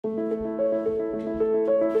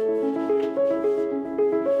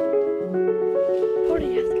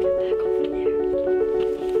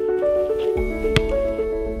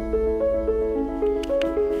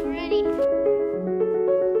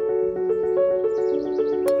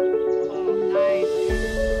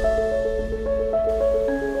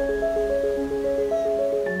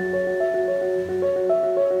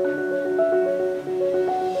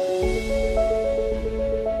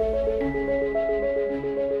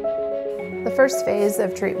The first phase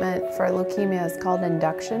of treatment for leukemia is called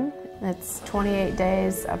induction. It's 28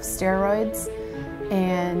 days of steroids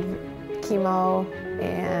and chemo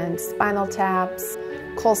and spinal taps.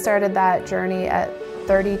 Cole started that journey at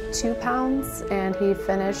 32 pounds and he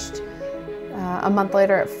finished a month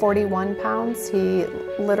later at 41 pounds. He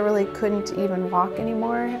literally couldn't even walk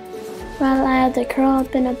anymore. Well, I had to curl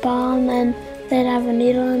up in a ball and then they'd have a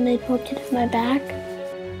needle and they'd poke it in my back.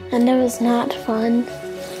 And it was not fun.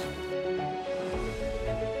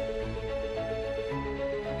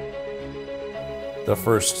 The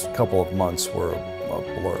first couple of months were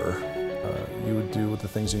a blur. You would do the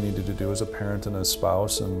things you needed to do as a parent and a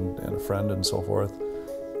spouse and a friend and so forth.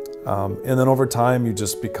 And then over time you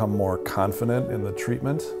just become more confident in the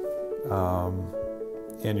treatment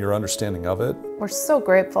and your understanding of it. We're so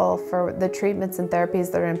grateful for the treatments and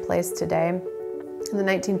therapies that are in place today. In the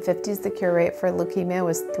 1950s, the cure rate for leukemia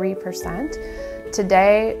was 3%.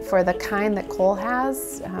 Today, for the kind that Cole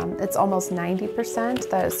has, it's almost 90%.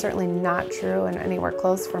 That is certainly not true and anywhere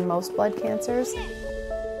close for most blood cancers.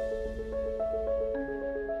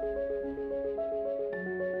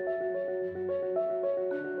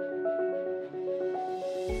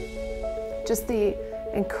 Just the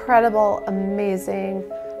incredible, amazing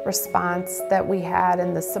response that we had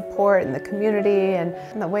and the support and the community and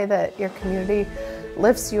the way that your community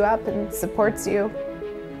lifts you up and supports you.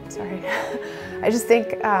 Sorry. I just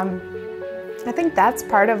think, I think that's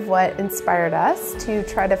part of what inspired us to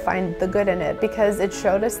try to find the good in it, because it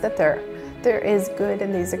showed us that there is good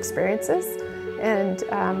in these experiences, and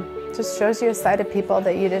just shows you a side of people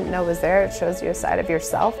that you didn't know was there. It shows you a side of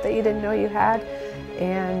yourself that you didn't know you had.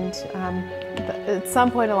 And at some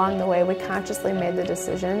point along the way, we consciously made the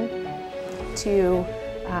decision to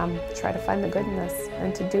try to find the good in this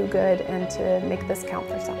and to do good and to make this count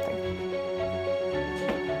for something.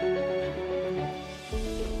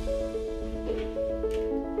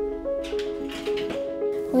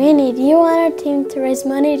 We need you on our team to raise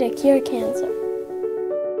money to cure cancer.